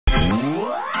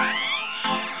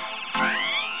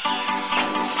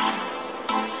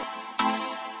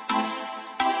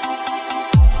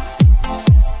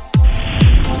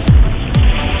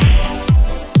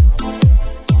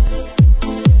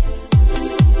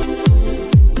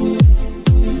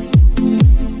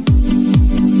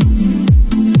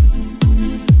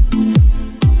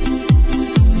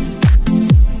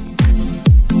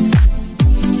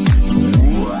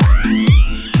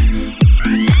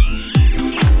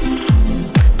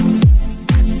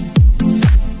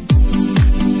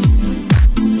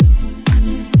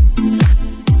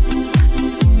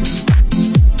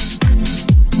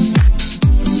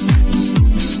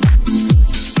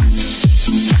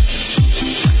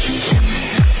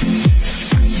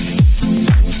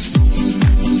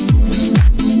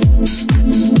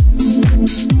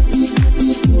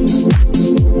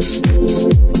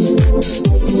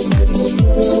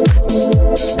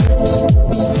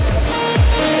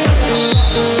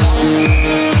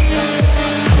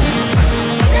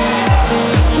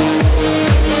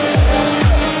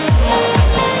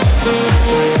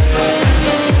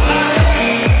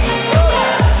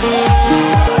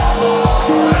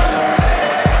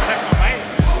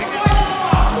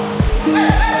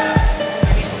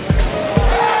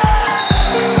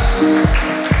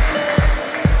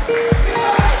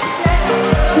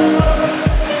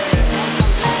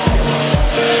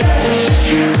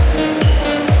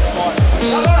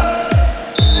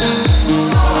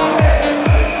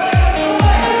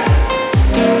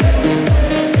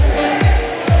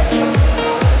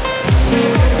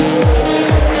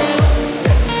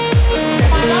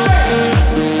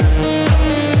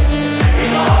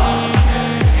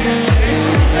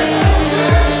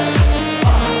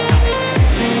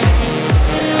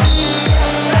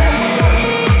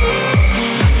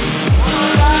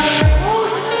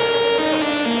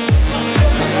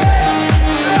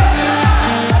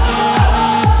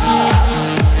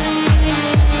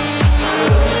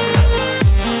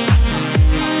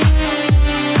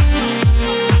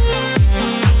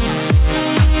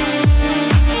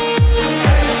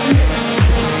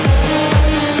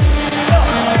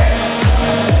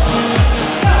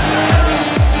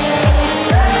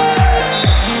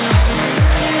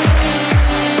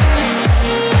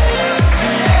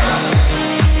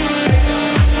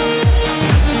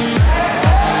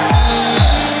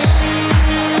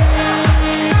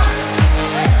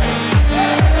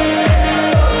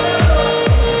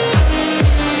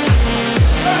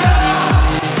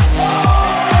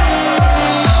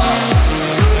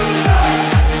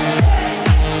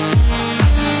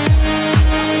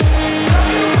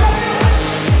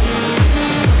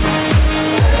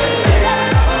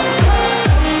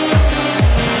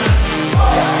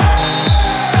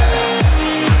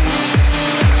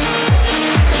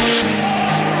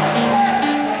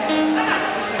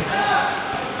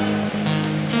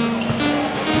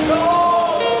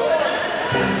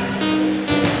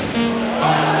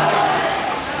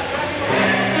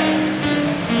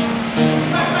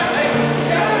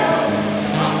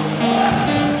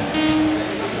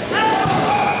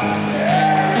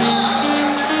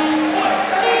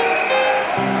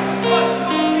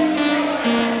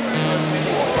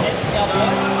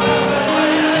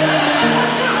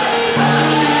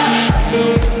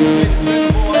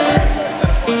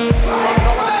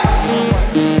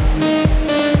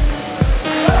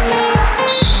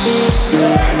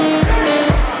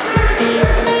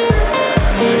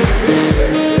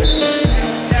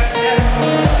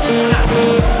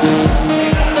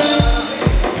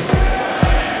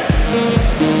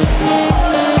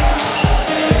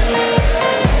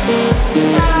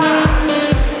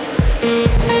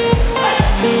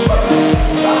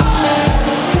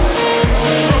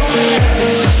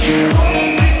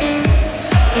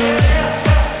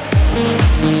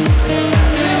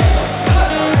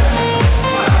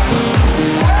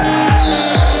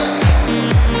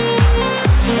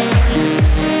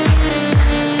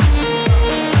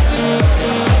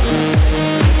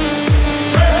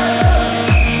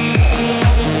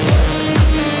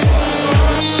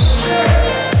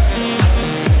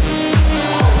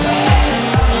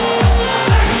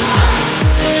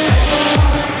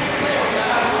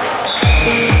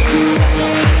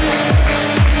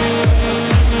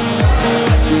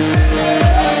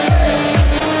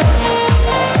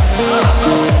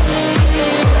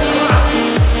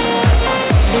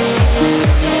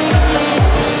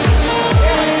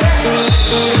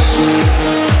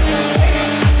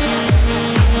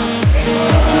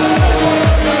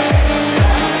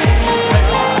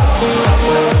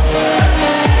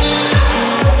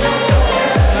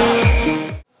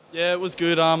was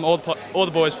good. All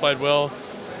the boys played well.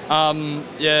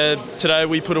 Yeah, today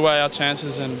we put away our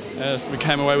chances and we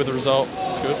came away with a result.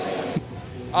 It's good.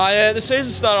 Yeah, the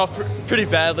season started off pretty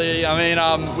badly. I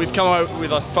mean, we've come away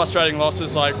with frustrating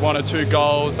losses, like 1 or 2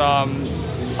 goals,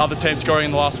 other teams scoring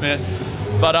in the last minute.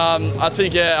 But I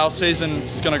think, yeah, our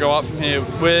season's going to go up from here.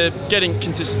 We're getting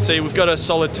consistency. We've got a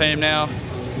solid team now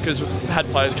because we've had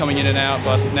players coming in and out,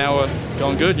 but now we're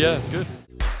going good. Yeah, it's good.